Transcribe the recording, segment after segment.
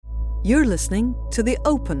You're listening to the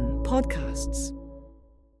Open Podcasts.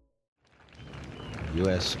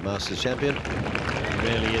 US Masters champion. He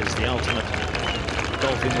really is the ultimate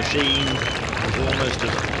golfing machine. He's almost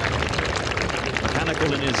as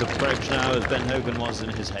mechanical in his approach now as Ben Hogan was in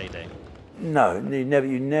his heyday. No,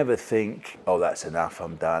 you never think, oh, that's enough,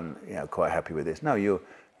 I'm done, quite happy with this. No, you're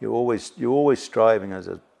always striving as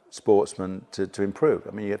a sportsman to improve.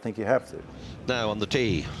 I mean, you think you have to. Now on the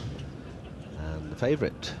tee, and the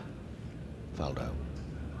favourite, Faldo.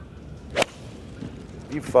 If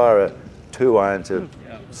you fire a 2-iron to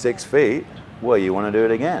 6 feet, well, you want to do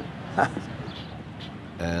it again.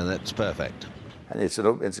 And that's perfect. And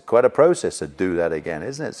it's quite a process to do that again,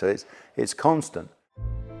 isn't it? So it's constant.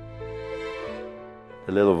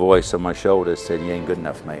 The little voice on my shoulder said, "You ain't good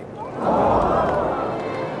enough, mate."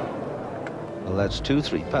 Well, that's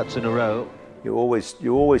 2-3 putts in a row. You're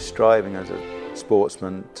always striving as a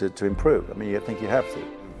sportsman to improve. I mean, you think you have to.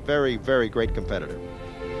 Very, very great competitor.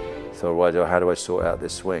 So how do I sort out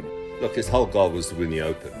this swing? Look, his whole goal was to win the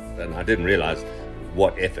Open, and I didn't realise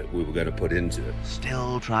what effort we were going to put into it.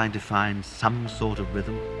 Still trying to find some sort of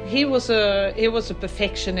rhythm. He was a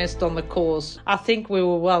perfectionist on the course. I think we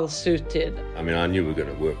were well suited. I mean, I knew we were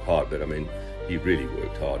going to work hard, but I mean, he really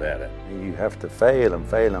worked hard at it. You have to fail and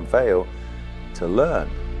fail and fail to learn.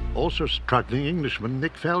 Also struggling Englishman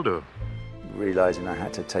Nick Faldo. Realising I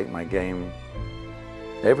had to take my game,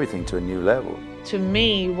 everything to a new level. To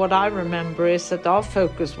me, what I remember is that our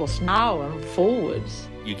focus was now and forwards.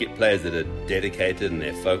 You get players that are dedicated and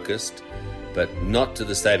they're focused, but not to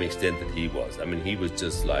the same extent that he was. I mean, he was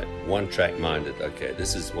just like one-track minded. Okay,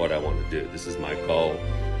 this is what I want to do. This is my goal.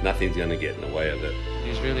 Nothing's going to get in the way of it.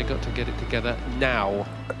 He's really got to get it together now.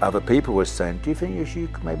 Other people were saying, do you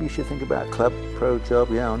think maybe you should think about a club pro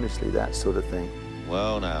job? Yeah, honestly, that sort of thing.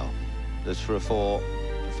 Well, now, this for a 4 for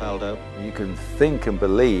Faldo. You can think and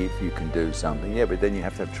believe you can do something, yeah, but then you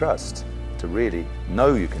have to have trust to really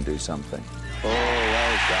know you can do something. Oh,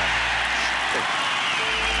 well done.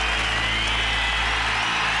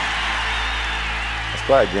 It's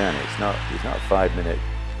quite a journey. It's not a 5-minute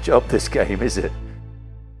job, this game, is it?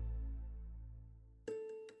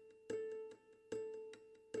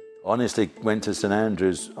 Honestly, went to St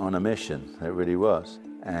Andrews on a mission. It really was,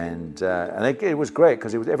 and it was great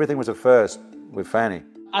because everything was a first with Fanny.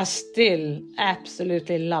 I still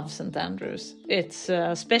absolutely love St Andrews. It's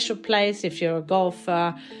a special place if you're a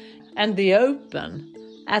golfer, and the Open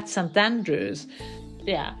at St Andrews,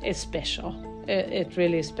 yeah, it's special. It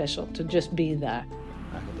really is special to just be there.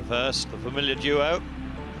 Back at the first, the familiar duo.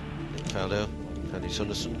 Nick Faldo, Fanny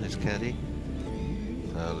Sunesson, his caddie.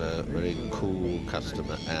 Faldo, very cool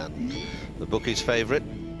customer and the bookie's favourite.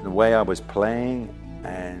 The way I was playing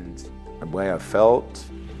and the way I felt.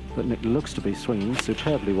 But Nick looks to be swinging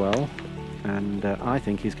superbly well, and I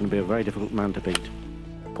think he's going to be a very difficult man to beat.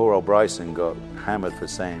 Poor old Bryson got hammered for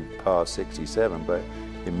saying par 67, but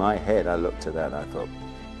in my head I looked at that and I thought,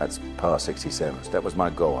 that's par 67. So that was my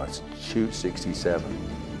goal. I said, shoot 67.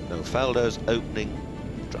 Now Faldo's opening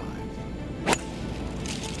drive.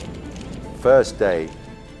 First day,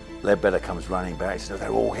 Leadbetter comes running back. He says,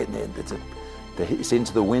 they're all hitting it. It's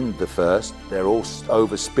into the wind the first. They're all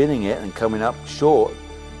over-spinning it and coming up short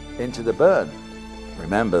into the burn.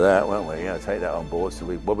 Remember that, won't we? Take that on board. So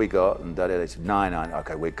what we got, and they said 9.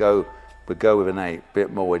 Okay, we go with an 8,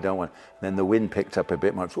 bit more. We don't want. Then the wind picked up a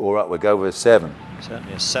bit much. All right, we'll go with a 7.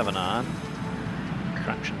 Certainly a 7-iron.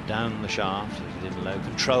 Traction down the shaft, in low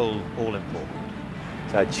control, all important.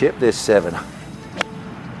 So I chipped this 7,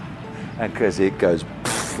 and because it goes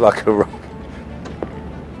like a rock.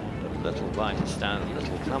 A little bite stand, a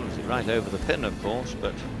little clumsy, right over the pin, of course,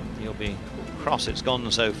 but he'll be cross. It's gone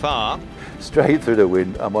so far. Straight through the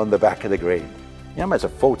wind. I'm on the back of the green. It's a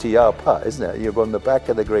 40-yard putt, isn't it? You're on the back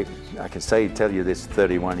of the green. I can tell you this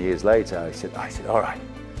 31 years later. I said, all right,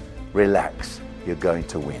 relax. You're going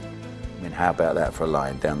to win. I mean, how about that for a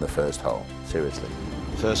line down the first hole? Seriously.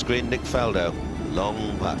 First green, Nick Faldo. Long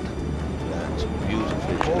putt. That's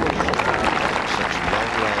beautifully shot. Such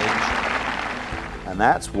long range. And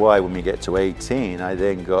that's why when we get to 18, I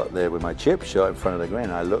then got there with my chip shot in front of the green.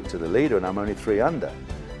 I looked at the leader and I'm only 3 under.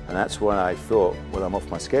 And that's why I thought, well, I'm off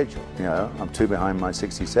my schedule. I'm 2 behind my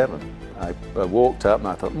 67. I walked up and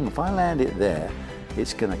I thought, if I land it there,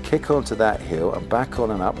 it's going to kick onto that hill and back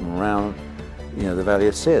on and up and round, the Valley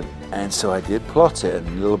of Sin. And so I did plot it, and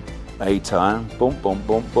a little A-time, boom, boom,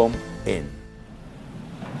 boom, boom, in.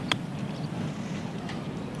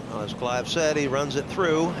 Well, as Clive said, he runs it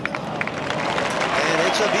through. And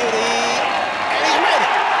it's a beauty. And he's made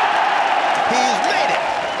it. He's made it.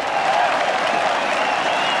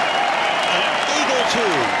 An eagle 2.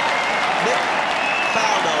 Nick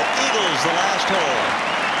Faldo eagles the last hole.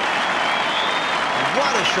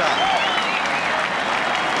 What a shot.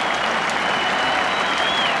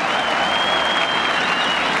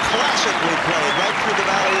 Classically played right through the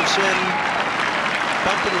Valley of Sin.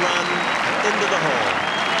 Bump and run into the hole.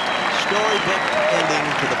 Storybook ending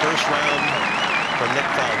to the first round for Nick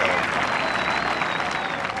Faldo.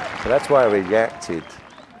 So that's why I reacted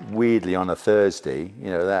weirdly on a Thursday, you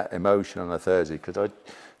know, that emotion on a Thursday, because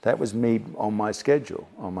that was me on my schedule,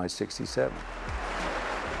 on my 67.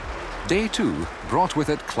 Day 2 brought with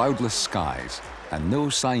it cloudless skies, and no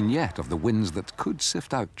sign yet of the winds that could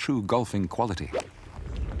sift out true golfing quality.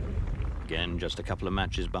 Again, just a couple of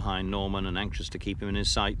matches behind Norman and anxious to keep him in his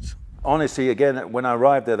sights. Honestly, again, when I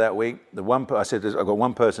arrived there that week, I said, I've got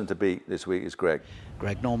one person to beat this week, is Greg.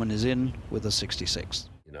 Greg Norman is in with a 66.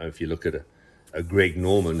 You know, if you look at a Greg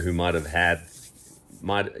Norman who you might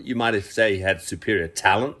have say he had superior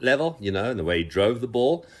talent level, you know, in the way he drove the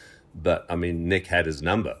ball. But, I mean, Nick had his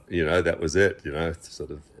number, you know, that was it, you know, sort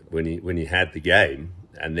of when he had the game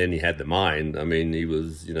and then he had the mind, I mean, he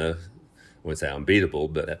was, you know, I won't say unbeatable,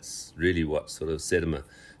 but that's really what sort of set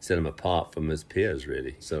him apart from his peers,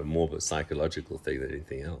 really. So more of a psychological thing than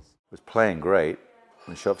anything else. Was playing great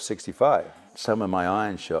and shot for 65. Some of my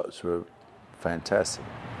iron shots were fantastic.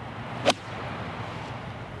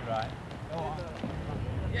 Right.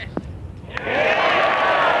 Yes.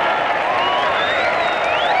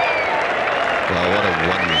 Well, what a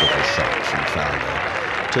wonderful shot from Faldo.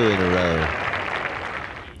 2 in a row.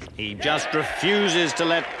 He just refuses to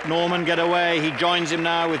let Norman get away. He joins him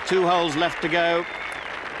now with 2 holes left to go.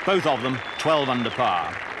 Both of them 12 under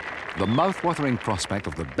par. The mouth-watering prospect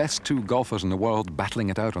of the best 2 golfers in the world battling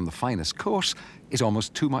it out on the finest course is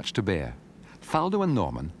almost too much to bear. Faldo and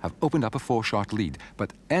Norman have opened up a 4-shot lead,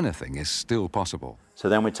 but anything is still possible. So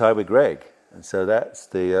then we tied with Greg, and so that's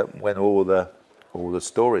the when all the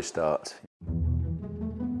story starts.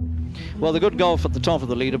 Well, the good golf at the top of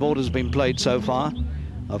the leaderboard has been played so far,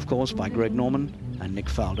 of course, by Greg Norman and Nick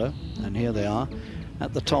Faldo, and here they are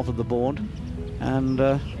at the top of the board. And,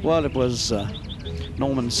 well, it was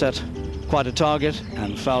Norman set quite a target,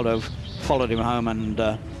 and Faldo followed him home and,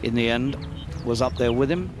 in the end, was up there with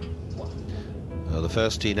him. Well, the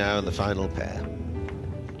first tee now and the final pair.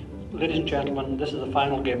 Ladies and gentlemen, this is the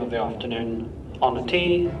final game of the afternoon. On the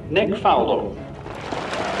tee, Nick Faldo.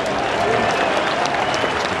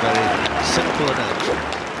 Just a very simple announcement.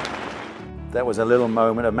 That was a little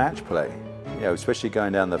moment of match play, you know, especially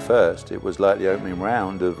going down the first. It was like the opening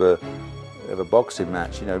round of a boxing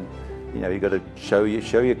match. You know, you got to show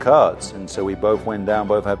your cards, and so we both went down.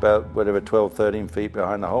 Both had about whatever 12, 13 feet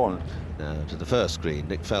behind the hole. Now to the first green,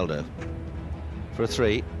 Nick Faldo for a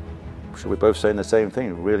 3. So we're both saying the same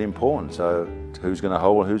thing. Really important. So who's going to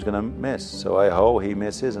hole, who's going to miss? So I hole, he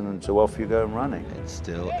misses, and so off you go running. And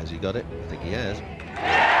still, has he got it? I think he has.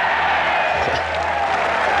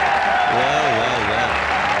 Well.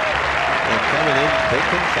 They're coming in thick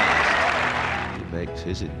and fast. He makes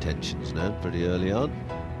his intentions known pretty early on.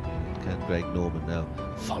 Can Greg Norman now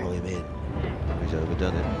follow him in? He's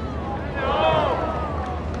overdone it.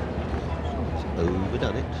 He's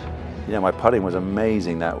overdone it. You know, my putting was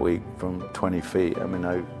amazing that week from 20 feet. I mean,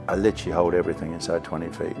 I literally hold everything inside 20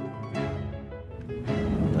 feet.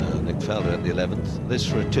 Nick Faldo at the 11th. This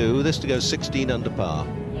for a 2. This to go 16 under par.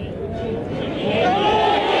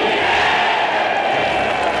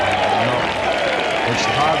 It's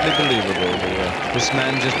hardly believable. This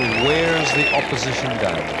man just wears the opposition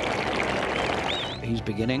down. He's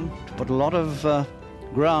beginning to put a lot of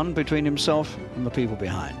ground between himself and the people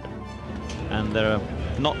behind. And there are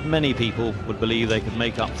not many people would believe they could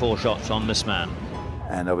make up 4 shots on this man.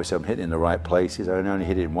 And obviously I'm hitting in the right places. I only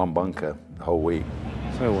hit it in 1 bunker the whole week.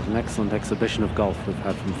 So what an excellent exhibition of golf we've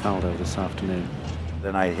had from Faldo this afternoon.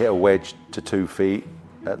 Then I hit a wedge to 2 feet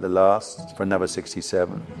at the last for another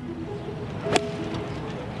 67.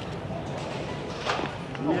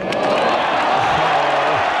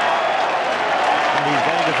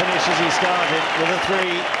 Finish as he started with a 3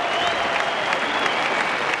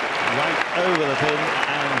 right over the pin,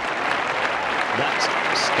 and that's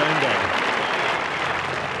stone dead.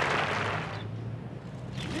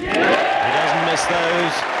 He doesn't miss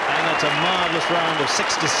those, and it's a marvellous round of 67.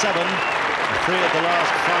 3 at the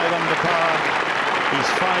last, 5 under par. He's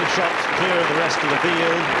 5 shots clear of the rest of the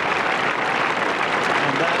field,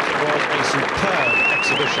 and that was a superb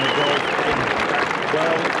exhibition of golf.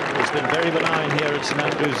 Well, it's been very benign here at St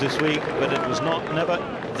Andrews this week, but it was never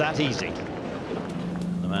that easy.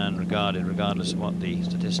 The man regarded, regardless of what the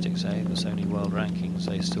statistics say, the Sony World Rankings,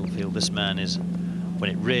 they still feel this man is, when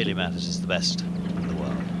it really matters, is the best in the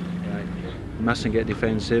world. Right. Mustn't get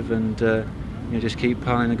defensive, and just keep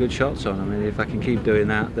piling the good shots on. I mean, if I can keep doing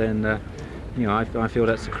that, then I feel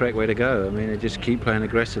that's the correct way to go. I mean, just keep playing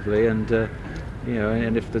aggressively, and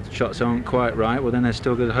and if the shots aren't quite right, well, then they're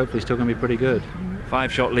still good. Hopefully, still going to be pretty good.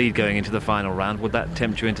 5-shot lead going into the final round. Would that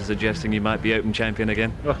tempt you into suggesting you might be Open champion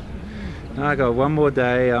again? Oh, no, I got one more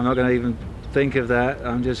day. I'm not going to even think of that.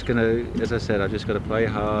 I'm just going to, as I said, I've just got to play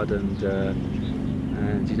hard and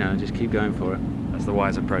just keep going for it. That's the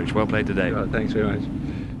wise approach. Well played today. Oh, thanks very much.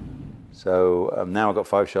 So now I've got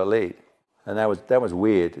 5-shot lead. And that was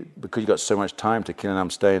weird because you got so much time to kill, and I'm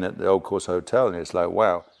staying at the Old Course Hotel, and it's like,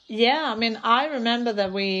 wow. Yeah, I mean, I remember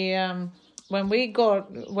that we when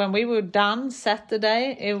we were done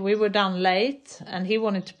Saturday, we were done late, and he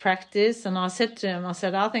wanted to practice, and I said to him, I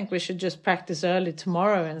think we should just practice early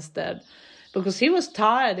tomorrow instead, because he was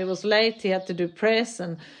tired, it was late, he had to do press,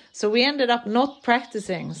 and so we ended up not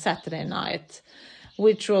practicing Saturday night,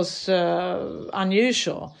 which was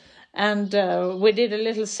unusual. And we did a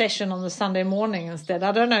little session on the Sunday morning instead.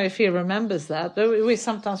 I don't know if he remembers that, but we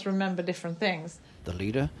sometimes remember different things. The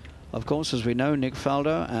leader, of course, as we know, Nick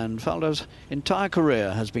Faldo, and Faldo's entire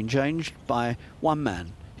career has been changed by one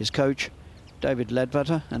man, his coach, David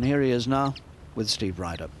Leadbetter, and here he is now with Steve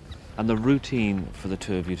Ryder. And the routine for the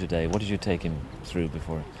two of you today, what did you take him through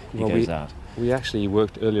before he goes out? We actually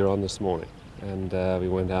worked earlier on this morning. And we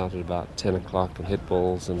went out at about 10 o'clock and hit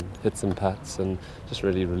balls and hit some putts and just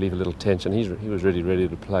really relieve a little tension. He was really ready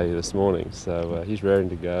to play this morning, so he's raring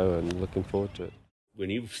to go and looking forward to it.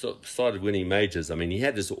 When he started winning majors, I mean, he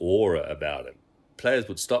had this aura about him. Players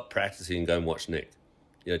would stop practicing and go and watch Nick,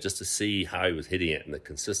 just to see how he was hitting it and the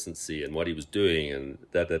consistency and what he was doing and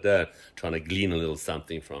trying to glean a little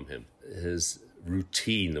something from him. His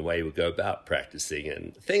routine, the way he would go about practicing,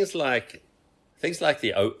 and things like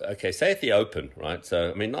say at the Open, right? So,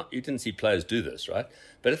 I mean, you didn't see players do this, right?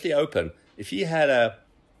 But at the Open, if he had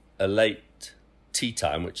a late tee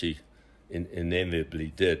time, which he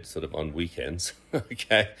inevitably did sort of on weekends,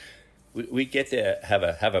 okay, we get there,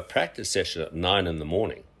 have a practice session at 9 in the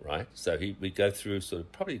morning, right? So we go through sort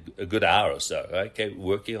of probably a good hour or so, okay,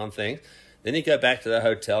 working on things. Then he'd go back to the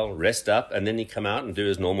hotel, rest up, and then he'd come out and do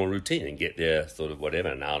his normal routine and get there sort of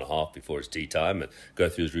an hour and a half before his tee time and go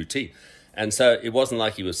through his routine. And so it wasn't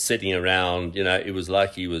like he was sitting around, it was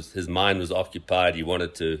like his mind was occupied. He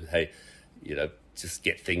wanted to, just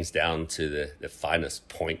get things down to the finest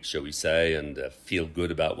point, shall we say, and feel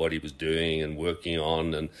good about what he was doing and working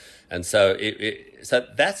on. And so so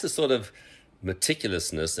that's the sort of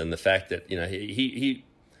meticulousness and the fact that, he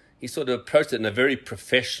sort of approached it in a very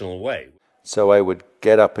professional way. So I would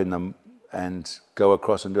get up and go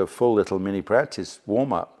across and do a full little mini practice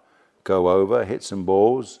warm-up, go over, hit some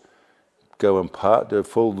balls, go and putt, do a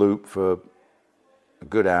full loop for a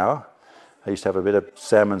good hour. I used to have a bit of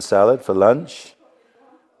salmon salad for lunch,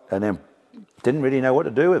 and then didn't really know what to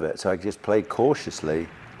do with it, so I just played cautiously.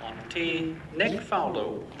 On tee, Nick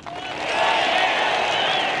Faldo.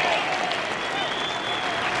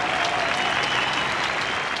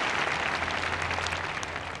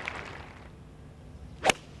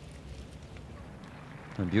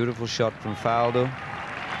 A beautiful shot from Faldo.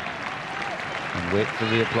 And wait for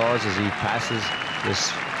the applause as he passes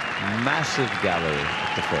this massive gallery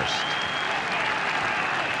at the first.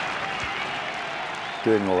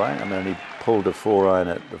 Doing all right. I mean, he pulled a 4-iron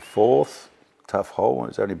at the fourth. Tough hole. It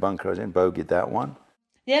was only bunker I was in. Bogeyed that one.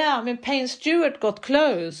 Yeah, I mean, Payne Stewart got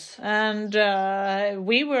close, and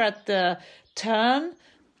we were at the turn.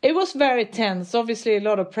 It was very tense, obviously a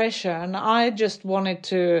lot of pressure, and I just wanted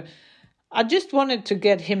to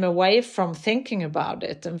get him away from thinking about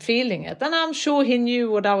it and feeling it. And I'm sure he knew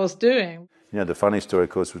what I was doing. The funny story, of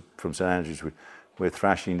course, from St Andrews, we're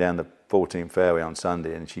thrashing down the 14th fairway on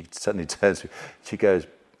Sunday, and she suddenly turns, she goes,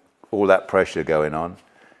 all that pressure going on.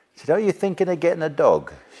 She said, "Are you thinking of getting a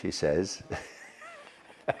dog?" she says.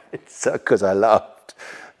 It's because I laughed.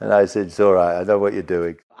 And I said, "It's all right, I know what you're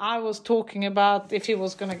doing." I was talking about if he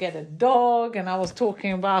was going to get a dog, and I was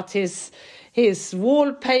talking about his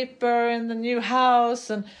wallpaper in the new house,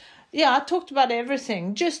 and I talked about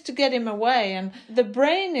everything just to get him away. And the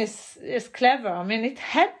brain is clever. I mean, it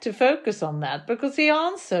had to focus on that because he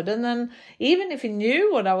answered, and then even if he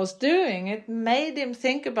knew what I was doing, it made him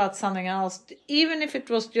think about something else, even if it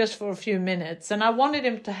was just for a few minutes. And I wanted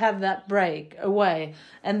him to have that break away,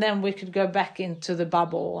 and then we could go back into the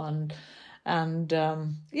bubble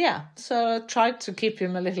so I tried to keep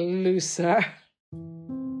him a little looser.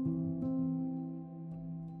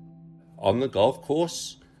 On the golf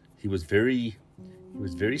course, he was very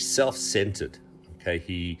self-centered. Okay,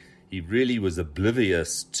 he really was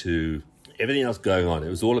oblivious to everything else going on. It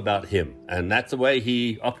was all about him, and that's the way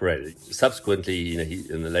he operated. Subsequently, you know,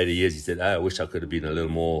 in the later years, he said, "Oh, I wish I could have been a little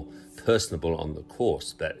more personable on the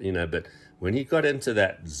course." But but when he got into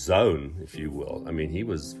that zone, if you will, I mean, he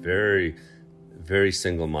was very, very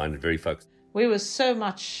single-minded, very focused. We were so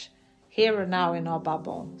much here and now in our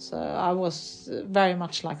bubble, so I was very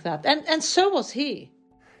much like that, and so was he.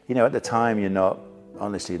 You know, at the time, you're not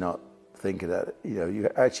thinking that. You know, you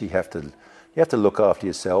actually have to look after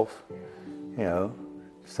yourself. You know,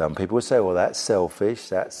 some people would say, well, that's selfish,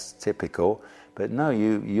 that's typical. But no,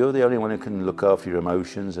 you're the only one who can look after your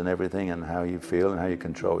emotions and everything and how you feel and how you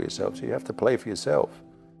control yourself. So you have to play for yourself.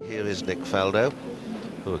 Here is Nick Faldo,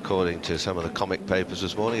 who, according to some of the comic papers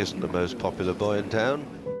this morning, isn't the most popular boy in town.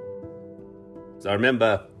 So I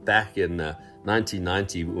remember back in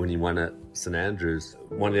 1990 when he won at St Andrews,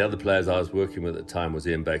 one of the other players I was working with at the time was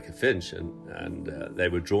Ian Baker-Finch, and they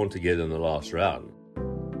were drawn together in the last round.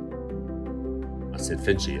 I said,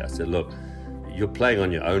 Finchy, I said, look, you're playing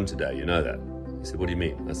on your own today, you know that. He said, what do you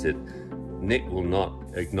mean? I said, Nick will not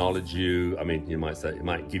acknowledge you. I mean, you might say, he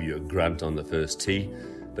might give you a grunt on the first tee,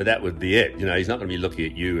 but that would be it. You know, he's not going to be looking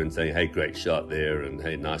at you and saying, hey, great shot there, and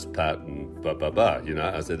hey, nice putt, and blah, blah, blah. You know,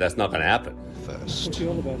 I said, that's not going to happen. First. Play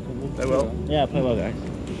well. Yeah, play well, guys.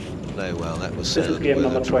 Play well. That was This is said game with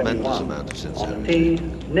number a tremendous 21. amount of sincerity. On the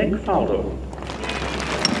tee, Nick Faldo.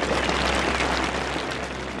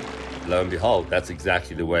 Lo and behold, that's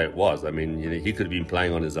exactly the way it was. I mean, you know, he could have been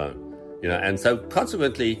playing on his own, you know, and so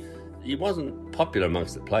consequently, he wasn't popular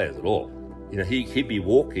amongst the players at all. You know, he'd be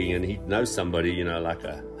walking and he'd know somebody, you know, like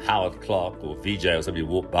a Howard Clark or VJ or somebody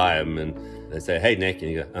walk by him and they'd say, hey, Nick,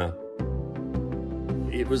 and you go,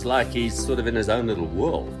 It was like he's sort of in his own little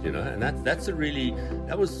world, you know, and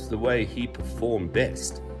that was the way he performed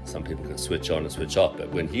best. Some people can switch on and switch off,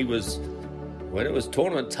 but when it was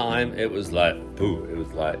tournament time, it was like, boo, it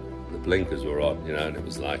was like the blinkers were on, you know, and it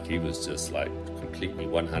was like he was just like completely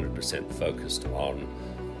 100% focused on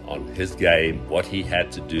his game, what he had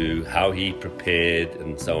to do, how he prepared,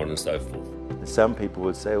 and so on and so forth. Some people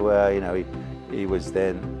would say, well, you know, he was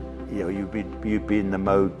then, you know, you'd be in the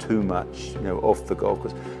mode too much, you know, off the golf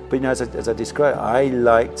course. But, you know, as I described, I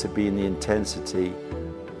like to be in the intensity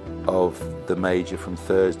of the major from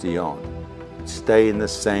Thursday on. Stay in the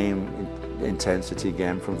same intensity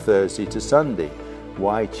again from Thursday to Sunday.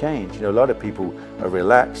 Why change? You know, a lot of people are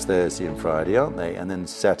relaxed Thursday and Friday, aren't they? And then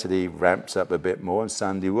Saturday ramps up a bit more, and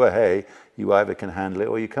Sunday, well, hey, you either can handle it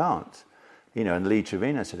or you can't. You know, and Lee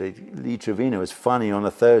Trevino was funny on a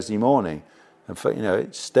Thursday morning, and you know,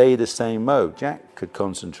 it stayed the same mode. Jack could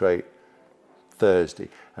concentrate Thursday,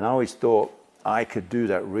 and I always thought I could do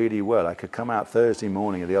that really well. I could come out Thursday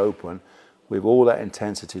morning at the Open with all that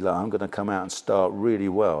intensity, like I'm going to come out and start really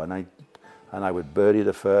well, and I would birdie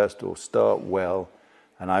the first or start well.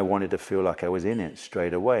 And I wanted to feel like I was in it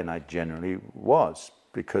straight away, and I generally was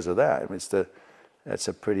because of that. I mean, that's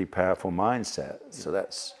a pretty powerful mindset. So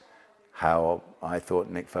that's how I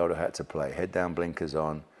thought Nick Faldo had to play. Head down, blinkers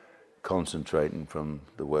on, concentrating from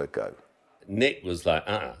the word go. Nick was like,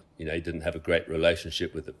 you know, he didn't have a great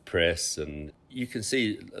relationship with the press, and you can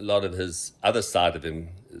see a lot of his other side of him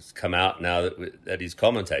has come out now that he's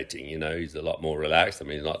commentating. You know, he's a lot more relaxed. I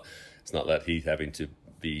mean, it's not that he's having to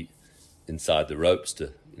be inside the ropes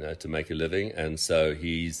to make a living, and so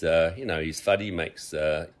he's you know, he's funny, makes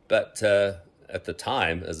but at the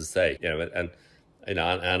time, as I say, you know, and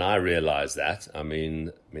I realized that. I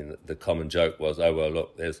mean the common joke was, oh well,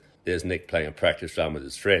 look, there's Nick playing a practice round with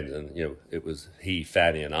his friends, and you know, it was he,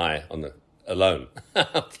 Fanny, and I alone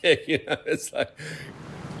out there. You know, it's like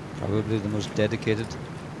probably the most dedicated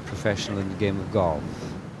professional in the game of golf.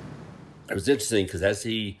 It was interesting because as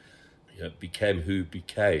he became who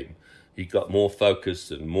became, he got more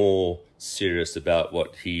focused and more serious about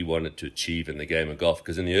what he wanted to achieve in the game of golf.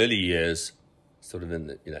 Because in the early years, sort of in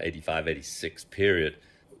the 85, 86 period,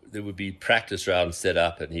 there would be practice rounds set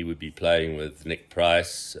up, and he would be playing with Nick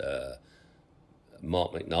Price,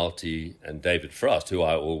 Mark McNulty, and David Frost, who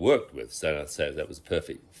I all worked with. So I'd say that was a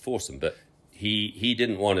perfect foursome. But he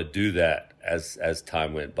didn't want to do that as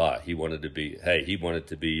time went by. He wanted to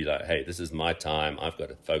be like, hey, this is my time. I've got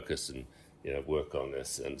to focus and work on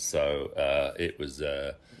this. And so it was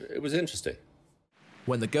interesting.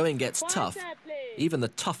 When the going gets tough, even the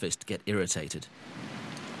toughest get irritated.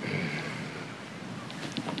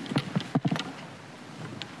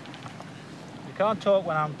 You can't talk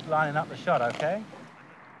when I'm lining up the shot, okay?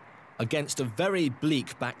 Against a very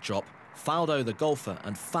bleak backdrop, Faldo the golfer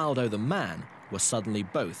and Faldo the man were suddenly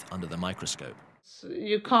both under the microscope.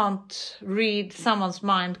 You can't read someone's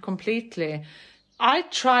mind completely I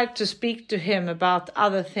tried to speak to him about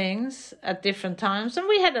other things at different times, and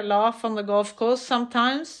we had a laugh on the golf course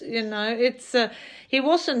sometimes. He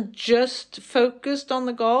wasn't just focused on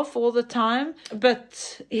the golf all the time,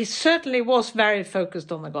 but he certainly was very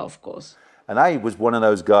focused on the golf course. And I was one of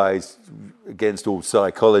those guys, against all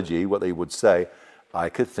psychology, what they would say, I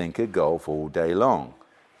could think of golf all day long.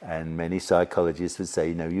 And many psychologists would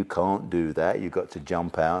say, no, you can't do that. You've got to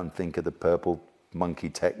jump out and think of the purple monkey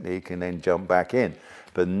technique and then jump back in.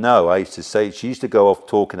 But no, I used to say, she used to go off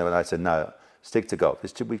talking to her, and I said, no, stick to golf.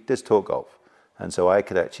 Just talk golf. And so I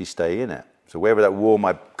could actually stay in it. So wherever that wore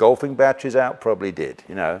my golfing batteries out, probably did,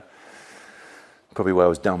 Probably where I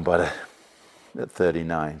was done at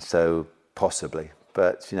 39, so possibly.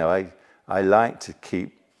 But, I like to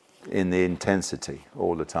keep in the intensity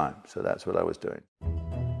all the time. So that's what I was doing.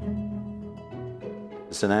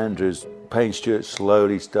 St Andrews, Payne Stewart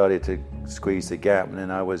slowly started to squeeze the gap, and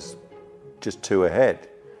then I was just 2 ahead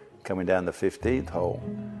coming down the 15th hole.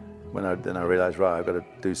 Then I realised, right, I've got to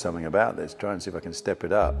do something about this, try and see if I can step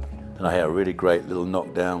it up. And I had a really great little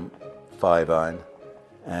knockdown 5-iron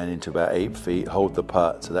and into about 8 feet, hold the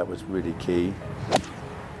putt, so that was really key.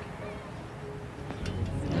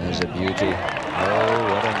 There's a beauty. Oh,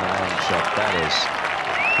 what a nine shot that is.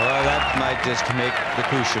 Oh, that might just make the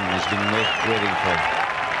cushion he's been waiting for.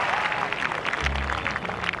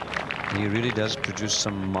 He really does produce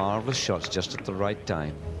some marvellous shots just at the right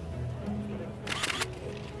time.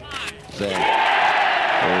 There.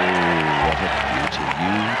 Oh, what a beauty,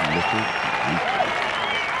 you little beauty.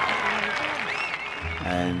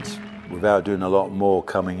 And without doing a lot more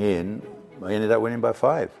coming in, I ended up winning by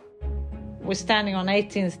 5. We're standing on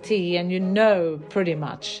 18th tee, and pretty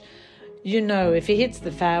much, if he hits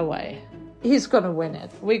the fairway, he's going to win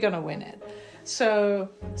it. We're going to win it. So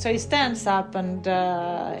he stands up and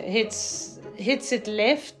hits it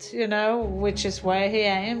left, which is where he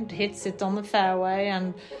aimed, hits it on the fairway.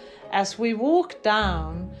 And as we walk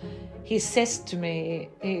down, he says to me,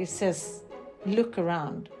 look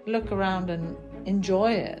around and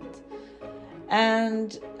enjoy it.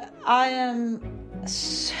 And I am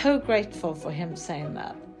so grateful for him saying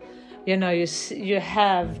that. You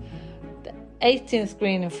have the 18th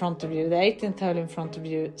green in front of you, the 18th hole in front of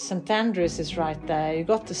you, St Andrews is right there, you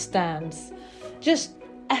got the stands, just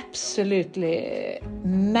absolutely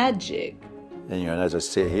magic. And as I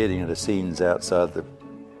sit here, the scenes outside the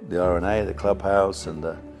R&A, the clubhouse, and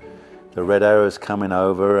the red arrows coming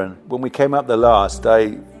over. And when we came up the last,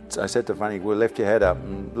 I said to Fanny, well, lift your head up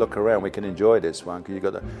and look around. We can enjoy this one because you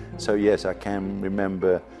got the. So yes, I can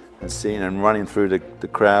remember and seeing and running through the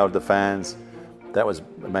crowd, the fans. That was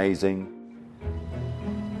amazing.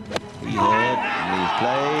 We heard, and we've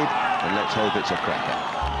played, and let's hope it's a cracker.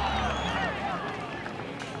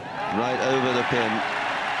 Right over the pin.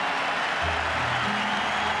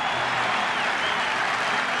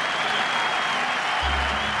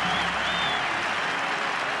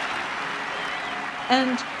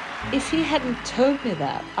 And if he hadn't told me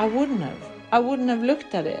that, I wouldn't have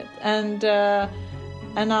looked at it. And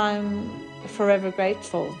I'm forever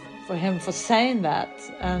grateful for him for saying that.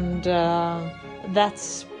 And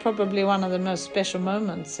that's probably one of the most special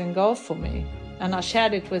moments in golf for me. And I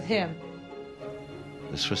shared it with him.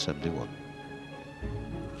 This was 71.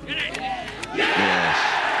 Yes.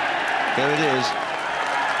 There it is.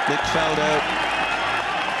 Nick Faldo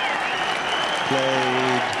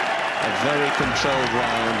played a very controlled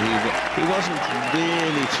round. He wasn't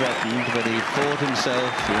really threatened, but he fought himself.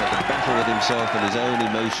 He had to battle with himself and his own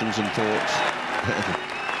emotions and thoughts.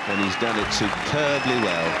 And he's done it superbly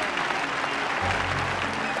well.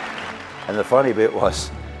 And the funny bit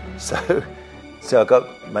was, so I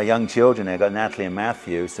got my young children there. I got Natalie and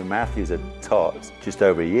Matthew. So Matthew's a tot, just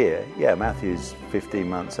over a year. Yeah, Matthew's 15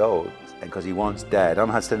 months old, because he wants dad. I'm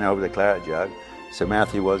standing over the claret jug, so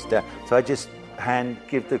Matthew was dad. So I just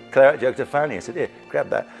give the claret jug to Fanny. I said, here, grab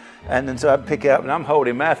that. And then so I pick it up and I'm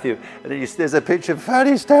holding Matthew. And then there's a picture of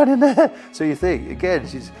Fanny standing there. So you think, again,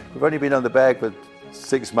 we've only been on the bag for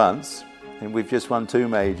 6 months and we've just won 2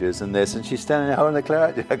 majors and this, and she's standing there holding the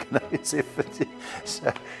claret jug.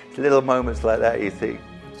 So little moments like that, you think,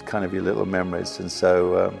 it's kind of your little memories. And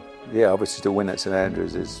so, obviously to win at St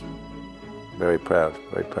Andrews is very proud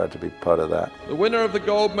to be part of that. The winner of the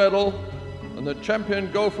gold medal and the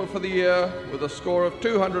champion golfer for the year with a score of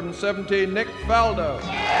 270, Nick Faldo.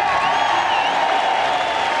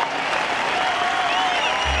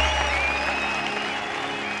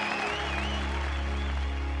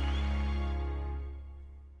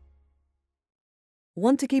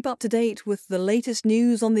 Want to keep up to date with the latest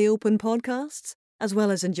news on the Open podcasts, as well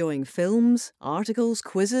as enjoying films, articles,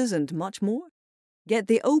 quizzes, and much more? Get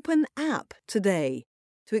the Open app today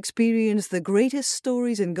to experience the greatest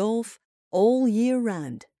stories in golf all year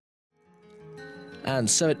round. And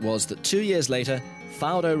so it was that 2 years later,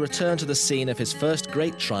 Faldo returned to the scene of his first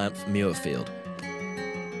great triumph, Muirfield.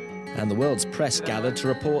 And the world's press gathered to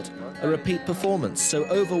report a repeat performance, so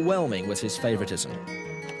overwhelming was his favouritism.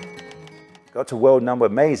 Got to world number,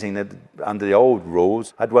 amazing that under the old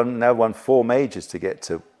rules, I'd now won 4 majors to get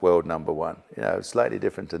to world number 1. You know, slightly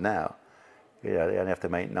different to now. You know, they only have to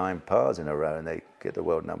make 9 pars in a row and they get the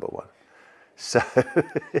world number 1. So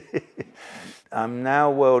I'm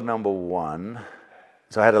now world number 1.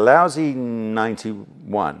 So I had a lousy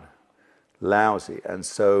 91, lousy. And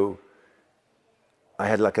so I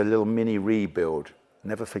had like a little mini rebuild.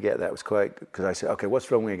 Never forget that. It was quite, because I said, okay,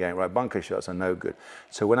 what's wrong with your game? Right, bunker shots are no good.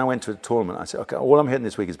 So when I went to a tournament, I said, okay, all I'm hitting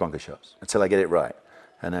this week is bunker shots until I get it right.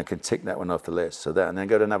 And I can tick that one off the list. So that, and then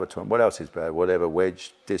go to another tournament. What else is bad? Whatever,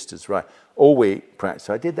 wedge, distance, right. All week, practice.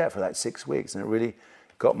 So I did that for like 6 weeks, and it really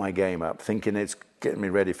got my game up, thinking it's getting me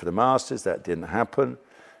ready for the Masters. That didn't happen.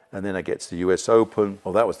 And then I get to the US Open.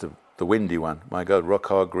 Well, that was the windy one. My God, rock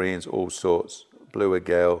hard greens, all sorts. Blew a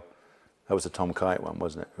gale. That was the Tom Kite one,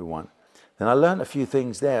 wasn't it, who won? Then I learned a few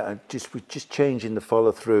things there. We're just changing the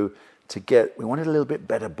follow through we wanted a little bit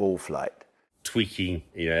better ball flight. Tweaking,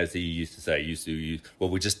 you know, as he used to say,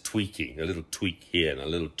 we're just tweaking, a little tweak here and a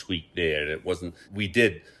little tweak there. And it wasn't, we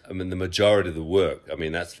did, I mean, the majority of the work, I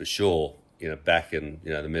mean, that's for sure, you know, back in,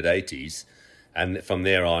 you know, the mid-80s. And from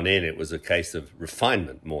there on in, it was a case of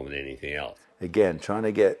refinement more than anything else. Again, trying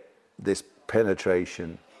to get this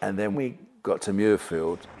penetration. And then we got to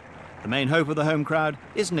Muirfield. The main hope of the home crowd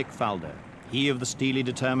is Nick Faldo. He of the steely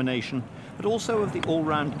determination, but also of the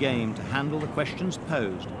all-round game to handle the questions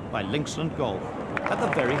posed by Linksland golf at the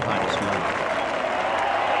very highest level.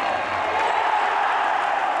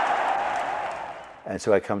 And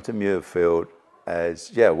so I come to Muirfield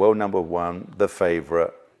as, world number 1, the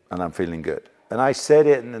favourite, and I'm feeling good. And I said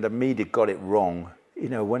it, and the media got it wrong. You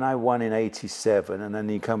know, when I won in '87, and then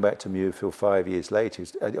you come back to Muirfield 5 years later,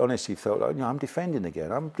 I honestly thought, I'm defending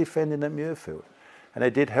again. I'm defending at Muirfield. And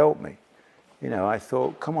it did help me. You know, I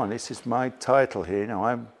thought, come on, this is my title here. You know,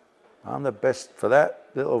 I'm the best for that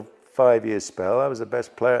little 5-year spell. I was the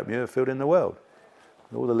best player at Muirfield in the world.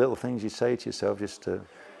 All the little things you say to yourself just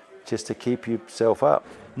to keep yourself up.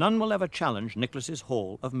 None will ever challenge Nicklaus's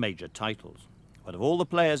haul of major titles. But of all the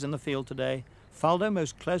players in the field today, Faldo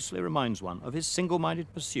most closely reminds one of his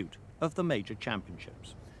single-minded pursuit of the major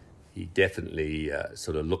championships. He definitely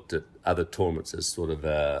sort of looked at other tournaments as sort of,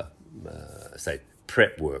 say,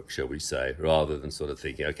 prep work, shall we say, rather than sort of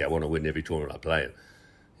thinking, okay, I want to win every tournament I play in.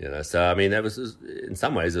 You know, so I mean, that was, in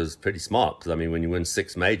some ways, it was pretty smart, because I mean, when you win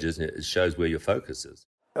 6 majors, it shows where your focus is.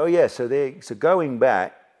 Oh yeah, so going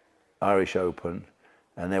back, Irish Open,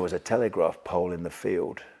 and there was a telegraph pole in the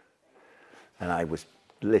field, and I was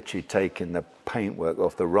literally taking the paintwork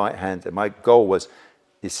off the right hand. And my goal was,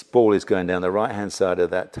 this ball is going down the right hand side of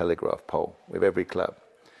that telegraph pole with every club.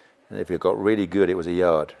 And if it got really good, it was a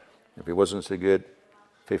yard. If it wasn't so good,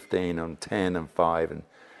 15 on 10 and 5, and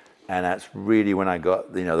that's really when I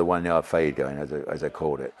got the 1 yard fade going, as I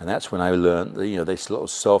called it. And that's when I learned this little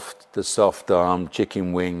soft arm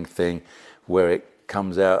chicken wing thing, where it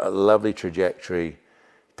comes out a lovely trajectory,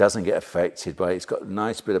 doesn't get affected by it. It's got a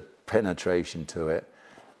nice bit of penetration to it,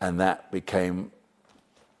 and that became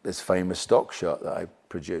this famous stock shot that I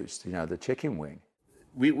produced. The chicken wing.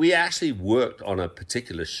 We actually worked on a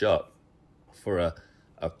particular shot for a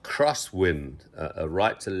crosswind, a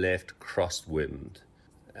right to left crosswind,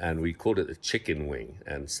 and we called it the chicken wing.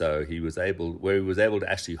 And so he was able to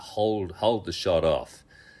actually hold the shot off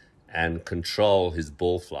and control his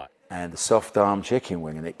ball flight. And the soft arm chicken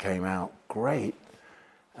wing, and it came out great.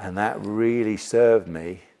 And that really served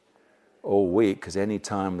me all week, because any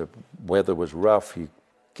time the weather was rough, you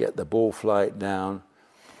get the ball flight down.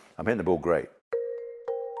 I'm hitting the ball great.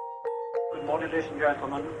 Good morning, ladies and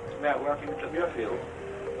gentlemen. We are working to Muirfield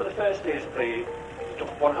for the first day's play of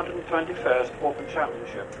 121st Open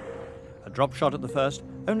Championship. A drop shot at the first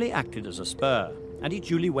only acted as a spur, and he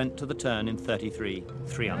duly went to the turn in 33,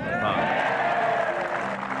 3 under par.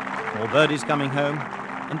 More birdies coming home,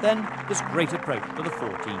 and then this great approach to the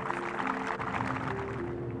 14th.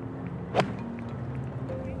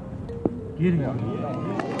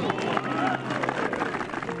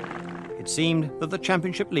 It seemed that the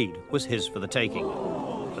championship lead was his for the taking,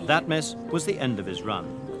 but that miss was the end of his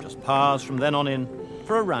run. Just pars from then on in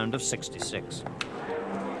for a round of 66.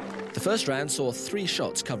 The first round saw 3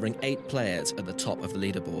 shots covering 8 players at the top of the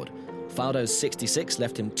leaderboard. Faldo's 66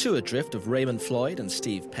 left him 2 adrift of Raymond Floyd and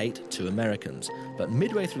Steve Pate, 2 Americans. But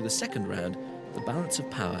midway through the second round, the balance of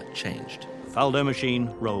power changed. Faldo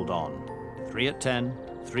machine rolled on. 3 at 10,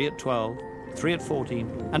 3 at 12, 3 at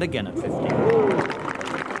 14, and again at 15.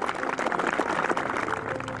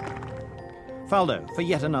 Faldo for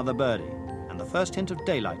yet another birdie, and the first hint of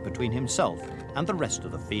daylight between himself and the rest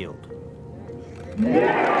of the field.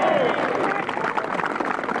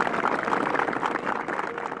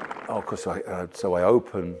 Oh, of course, so I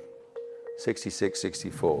open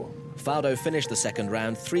 66-64. Faldo finished the second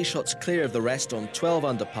round 3 shots clear of the rest on 12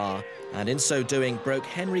 under par, and in so doing broke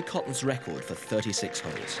Henry Cotton's record for 36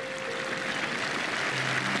 holes.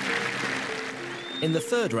 In the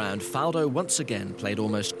third round, Faldo once again played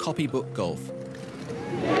almost copybook golf.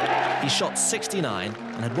 He shot 69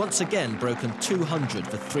 and had once again broken 200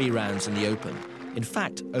 for 3 rounds in the Open. In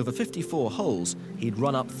fact, over 54 holes, he'd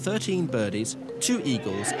run up 13 birdies, 2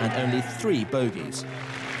 eagles and only 3 bogeys.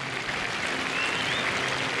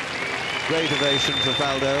 Great ovation for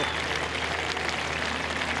Faldo.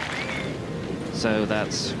 So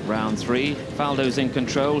that's round 3. Faldo's in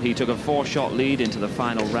control. He took a 4-shot lead into the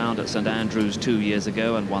final round at St Andrews 2 years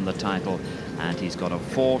ago and won the title. And he's got a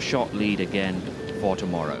 4-shot lead again for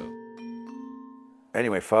tomorrow.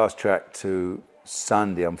 Anyway, fast track to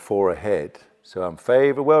Sunday, I'm 4 ahead. So I'm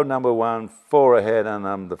favourite, world number 1, 4 ahead, and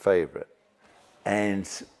I'm the favourite. And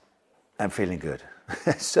I'm feeling good.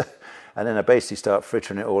 And then I basically start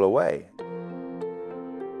frittering it all away.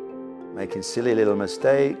 Making silly little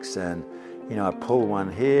mistakes, and you know, I pull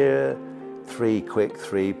one here, 3 quick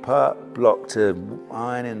 3-putt, block to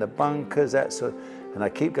iron in the bunkers, that sort of, and I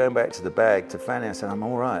keep going back to the bag to Fanny. I said, I'm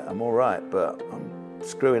all right, but I'm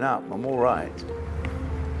screwing up, I'm all right.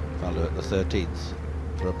 Faldo at the 13th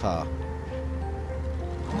for a par.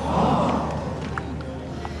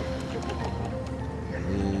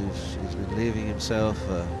 He's been leaving himself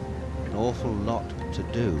an awful lot to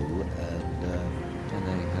do,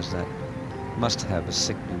 And he has that, must have a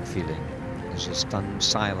sickening feeling. There's a stunned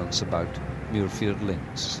silence about Muirfield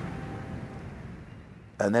links.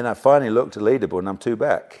 And then I finally looked at the leaderboard and I'm 2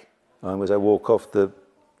 back. As I walk off the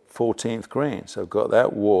 14th green. So I've got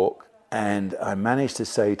that walk, and I managed to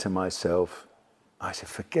say to myself, I said,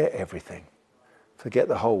 forget everything. Forget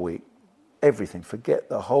the whole week. Everything, forget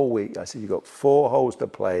the whole week. I said, you've got 4 holes to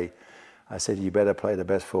play. I said, you better play the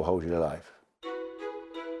best 4 holes of your life.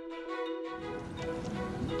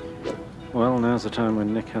 Well, now's the time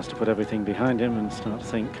when Nick has to put everything behind him and start to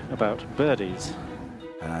think about birdies.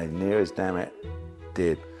 And I near as damn it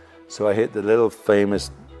did. So I hit the little famous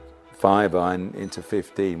 5-iron into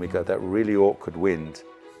 15. We got that really awkward wind.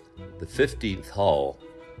 The 15th hole,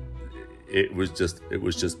 it was just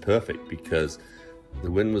perfect because the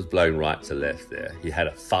wind was blowing right to left there. He had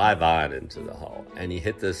a 5-iron into the hole, and he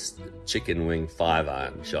hit this chicken wing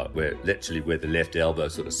 5-iron shot where the left elbow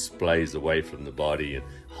sort of splays away from the body and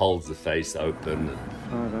holds the face open.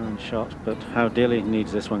 5-iron shot, but how dearly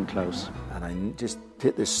needs this one close. And I just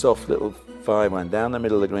hit this soft little 5-iron down the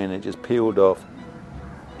middle of the green, and it just peeled off.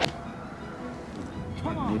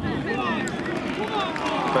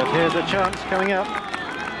 But here's a chance coming up.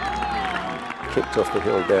 Kicked off the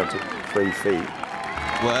hill down to 3 feet.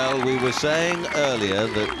 Well, we were saying earlier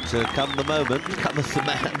that come the moment, cometh the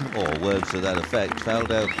man, or words to that effect.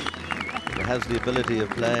 Faldo has the ability of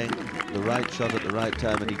playing the right shot at the right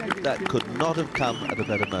time, and that could not have come at a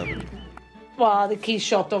better moment. Well, the key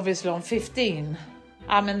shot obviously on 15.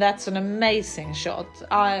 I mean, that's an amazing shot.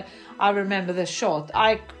 I remember the shot.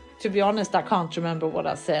 To be honest, I can't remember what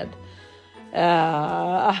I said.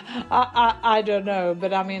 I don't know,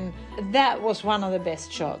 but I mean, that was one of the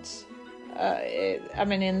best shots. I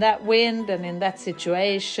mean, in that wind and in that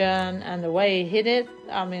situation and the way he hit it,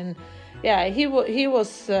 I mean, yeah, he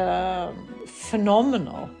was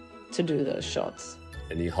phenomenal to do those shots.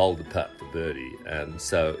 And he holed the putt for birdie, and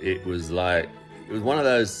so it was one of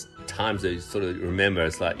those times that you sort of remember.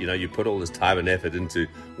 It's like, you know, you put all this time and effort into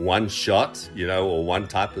one shot, you know, or one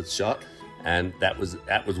type of shot, and that was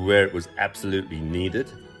where it was absolutely needed.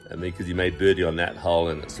 I mean, because he made birdie on that hole,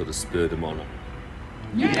 and it sort of spurred him on.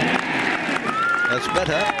 That's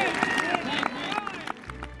better.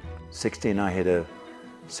 16, I hit a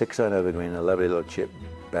 6-iron over green, a lovely little chip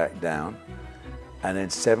back down. And then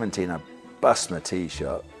 17, I bust my tee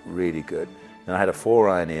shot, really good. Then I had a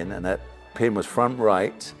 4-iron in, and that pin was front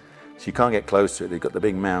right, so you can't get close to it. They've got the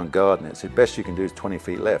big mound guarding it. So the best you can do is 20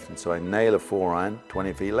 feet left. And so I nail a 4-iron,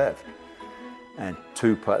 20 feet left. And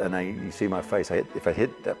 2-putt, and you see my face. If I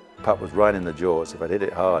hit, that putt was right in the jaws. If I hit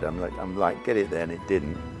it hard, I'm like, get it there, and it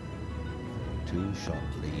didn't. 2-shot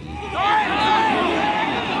lead.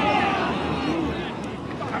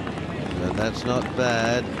 So that's not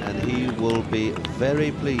bad, and he will be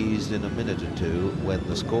very pleased in a minute or two when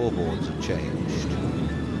the scoreboards have changed.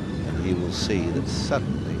 And he will see that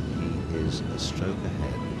suddenly he is a stroke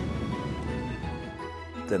ahead.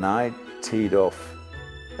 Then I teed off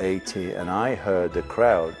 80 and I heard the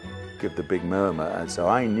crowd give the big murmur, and so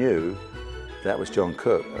I knew that was John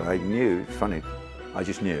Cook. And I knew, funny, I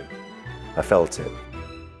just knew. I felt it.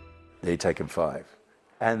 He'd taken 5.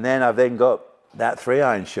 And then I got that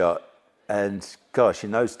 3-iron shot, and gosh,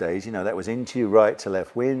 in those days, you know, that was into you right to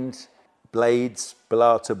left wind, blades,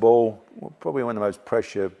 below to ball, probably one of the most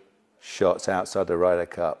pressure shots outside the Ryder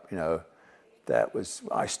Cup, you know. That was,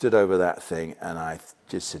 I stood over that thing and I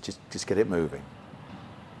just said, just get it moving.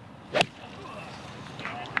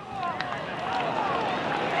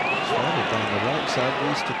 Down the right side,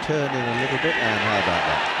 needs to turn in a little bit, and how about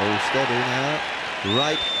that? Oh, steady now,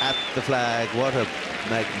 right at the flag. What a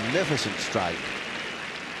magnificent strike.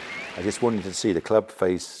 I just wanted to see the club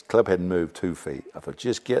head move 2 feet. I thought,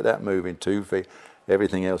 just get that moving 2 feet,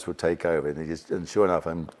 everything else will take over. And sure enough,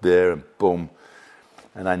 I'm there and boom,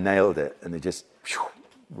 and I nailed it. And it just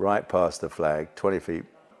right past the flag, 20 feet,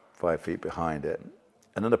 5 feet behind it.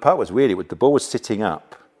 And then the part was weird, the ball was sitting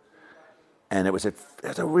up. And it was a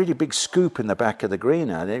really big scoop in the back of the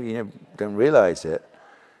green. I don't realise it.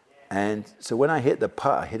 And so when I hit the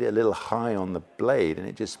putt, I hit it a little high on the blade, and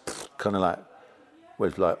it just kind of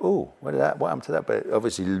was like, oh, what happened to that? But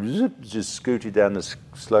obviously, just scooted down the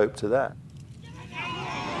slope to that.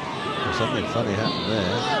 Well, something funny happened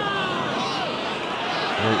there.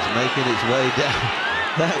 And it's making its way down.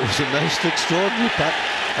 That was a most extraordinary putt.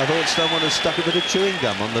 I thought someone had stuck a bit of chewing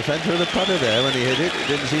gum on the centre of the putter there when he hit it. It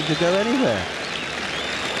didn't seem to go anywhere.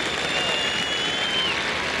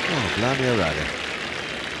 Oh, blimey O'Reilly.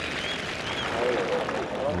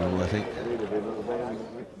 Oh, I think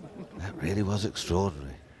that really was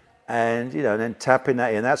extraordinary. And, you know, then tapping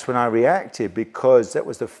that in, that's when I reacted, because that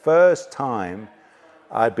was the first time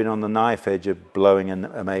I'd been on the knife edge of blowing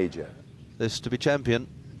a major. This to be champion.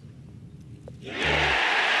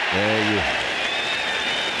 There you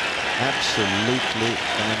absolutely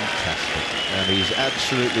fantastic. And he's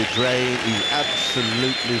absolutely drained, he's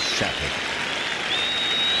absolutely shattered.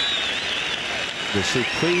 The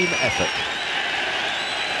supreme effort.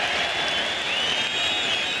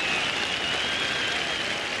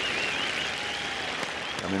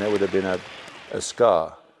 I mean, there would have been a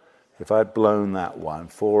scar. If I'd blown that one,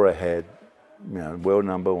 4 ahead, you know, world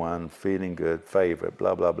number 1, feeling good, favourite,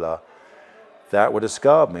 blah, blah, blah, that would have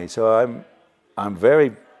scarred me. So I'm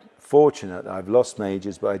very fortunate. I've lost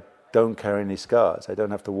majors, but I don't carry any scars. I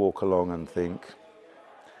don't have to walk along and think,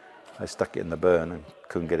 I stuck it in the burn and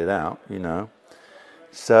couldn't get it out, you know.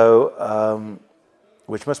 So,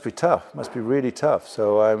 which must be tough, must be really tough.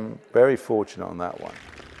 So I'm very fortunate on that one.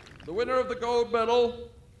 The winner of the gold medal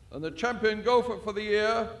and the champion golfer for the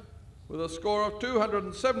year with a score of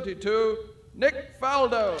 272, Nick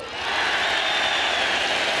Faldo.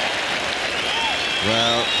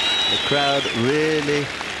 Well, the crowd really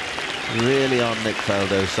on Nick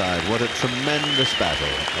Faldo's side. What a tremendous battle,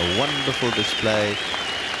 a wonderful display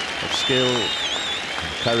of skill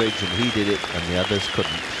and courage, and he did it and the others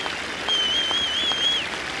couldn't.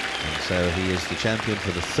 And so he is the champion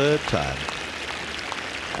for the 3rd time,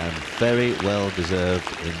 and very well deserved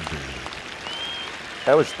indeed.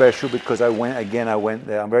 That was special because I went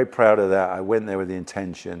there. I'm very proud of that. I went there with the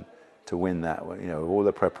intention to win that, you know, all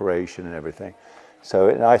the preparation and everything. So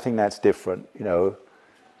I think that's different, you know.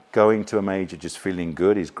 Going to a major just feeling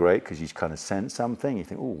good is great because you kind of sense something. You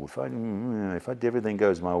think, oh, if everything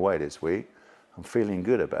goes my way this week, I'm feeling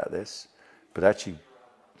good about this. But actually,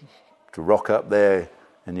 to rock up there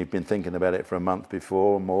and you've been thinking about it for a month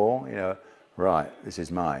before or more, you know, right, this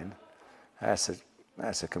is mine. That's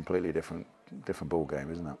a completely different ball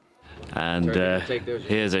game, isn't it? And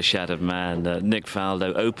here's a shattered man, Nick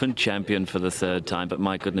Faldo, Open champion for the 3rd time. But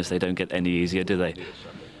my goodness, they don't get any easier, do they?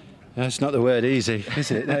 That's not the word easy,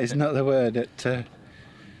 is it? That is not the word that,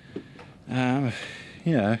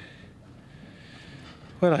 you know,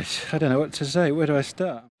 well, I don't know what to say. Where do I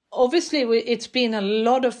start? Obviously, it's been a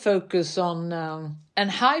lot of focus on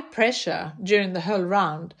and high pressure during the whole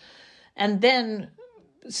round. And then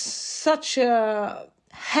such a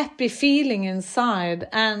happy feeling inside.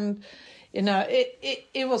 And, you know,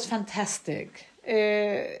 it was fantastic.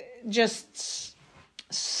 Just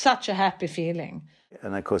such a happy feeling.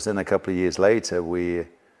 And of course, then a couple of years later, we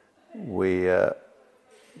were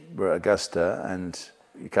at Augusta, and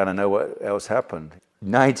you kind of know what else happened.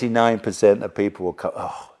 99% of people will come,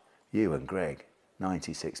 oh, you and Greg,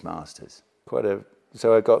 96 Masters.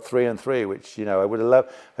 So I got 3 and 3, which, you know, I would have loved.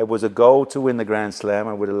 It was a goal to win the Grand Slam.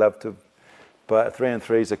 I would have loved to, but 3 and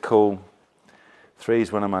 3 is a cool. 3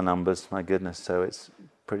 is one of my numbers, my goodness. So it's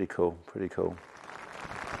pretty cool, pretty cool.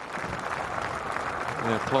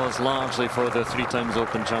 applause largely for the 3 times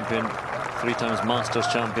Open champion, 3 times Masters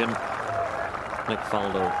champion, Nick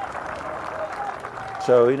Faldo.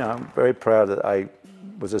 So, you know, I'm very proud that I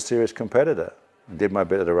was a serious competitor and did my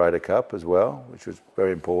bit at the Ryder Cup as well, which was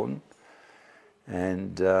very important.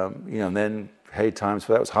 And, you know, and then Hay Times,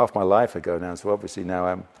 for that was half my life ago now. So obviously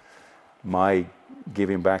now my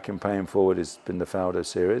giving back and paying forward has been the Faldo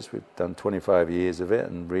series. We've done 25 years of it,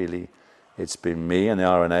 and really it's been me and the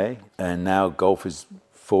R&A. And now golf is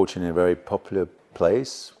fortunately a very popular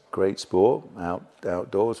place, great sport,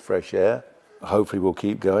 outdoors, fresh air. Hopefully we'll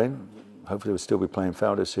keep going. Hopefully we'll still be playing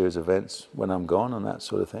Faldo series events when I'm gone and that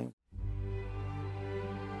sort of thing.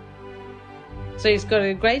 So he's got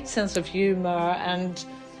a great sense of humor, and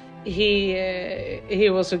he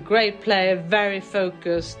was a great player, very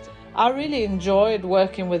focused. I really enjoyed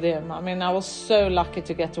working with him. I mean, I was so lucky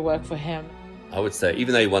to get to work for him. I would say,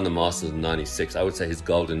 even though he won the Masters in 96, I would say his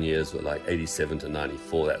golden years were like 87 to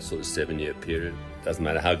 94, that sort of 7-year period. Doesn't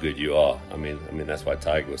matter how good you are. I mean, that's why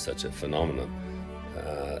Tiger was such a phenomenon.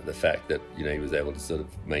 The fact that, you know, he was able to sort of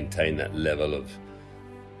maintain that level of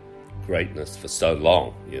greatness for so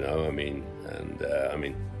long, you know, I mean,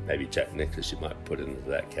 and maybe Jack Nicklaus you might put into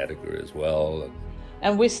that category as well.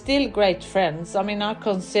 And we're still great friends. I mean, I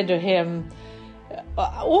consider him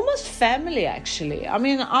almost family, actually. I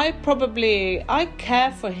mean, I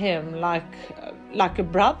care for him like a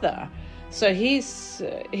brother. So he's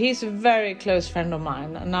a very close friend of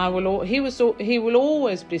mine, and he will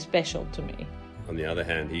always be special to me. On the other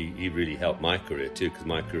hand, he really helped my career too, because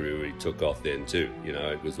my career really took off then too. You know,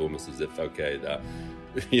 it was almost as if, okay,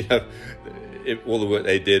 you know, all the work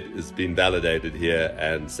they did has been validated here,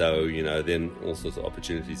 and so, you know, then all sorts of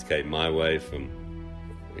opportunities came my way from,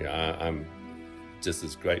 you know, I'm just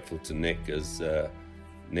as grateful to Nick as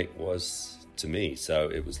Nick was to me. So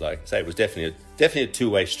it was like, say, it was definitely a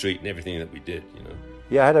two-way street in everything that we did, you know.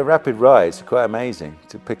 Yeah, I had a rapid rise, quite amazing,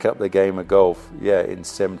 to pick up the game of golf, in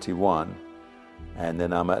 71. And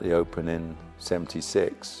then I'm at the Open in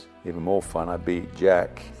 76. Even more fun, I beat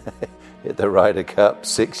Jack at the Ryder Cup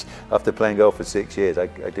after playing golf for 6 years. I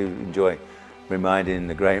do enjoy reminding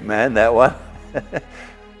the great man that one.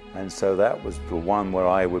 And so that was the one where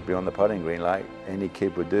I would be on the putting green like any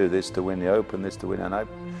kid would do, this to win the Open, this to win.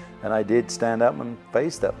 And I did stand up and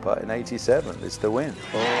face that putt in 87, this to win.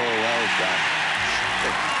 Oh, well done.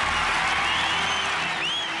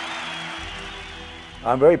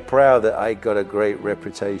 I'm very proud that I got a great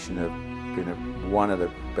reputation of being one of the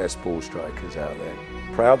best ball strikers out there.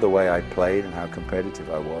 Proud the way I played and how competitive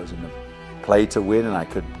I was, and the play to win, and I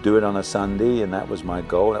could do it on a Sunday, and that was my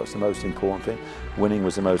goal. That was the most important thing. Winning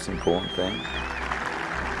was the most important thing.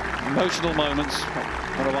 Emotional moments,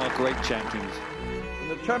 one of our great champions. And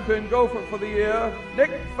the champion golfer for the year, Nick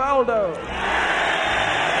Faldo.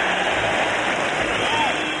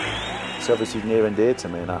 It's obviously near and dear to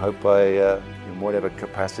me, and I hope I, in whatever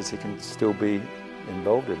capacity, can still be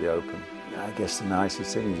involved at the Open. I guess the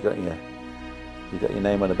nicest thing is you got your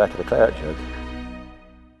name on the back of the Claret jug.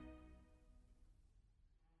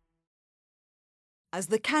 As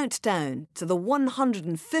the countdown to the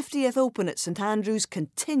 150th Open at St Andrews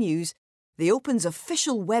continues, the Open's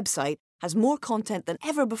official website has more content than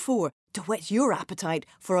ever before to whet your appetite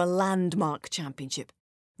for a landmark championship.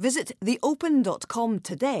 Visit theopen.com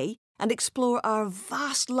today and explore our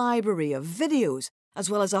vast library of videos, as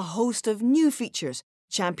well as a host of new features,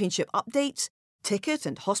 championship updates, ticket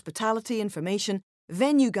and hospitality information,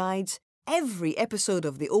 venue guides, every episode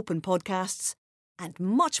of the Open podcasts, and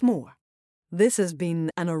much more. This has been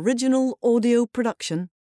an original audio production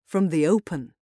from The Open.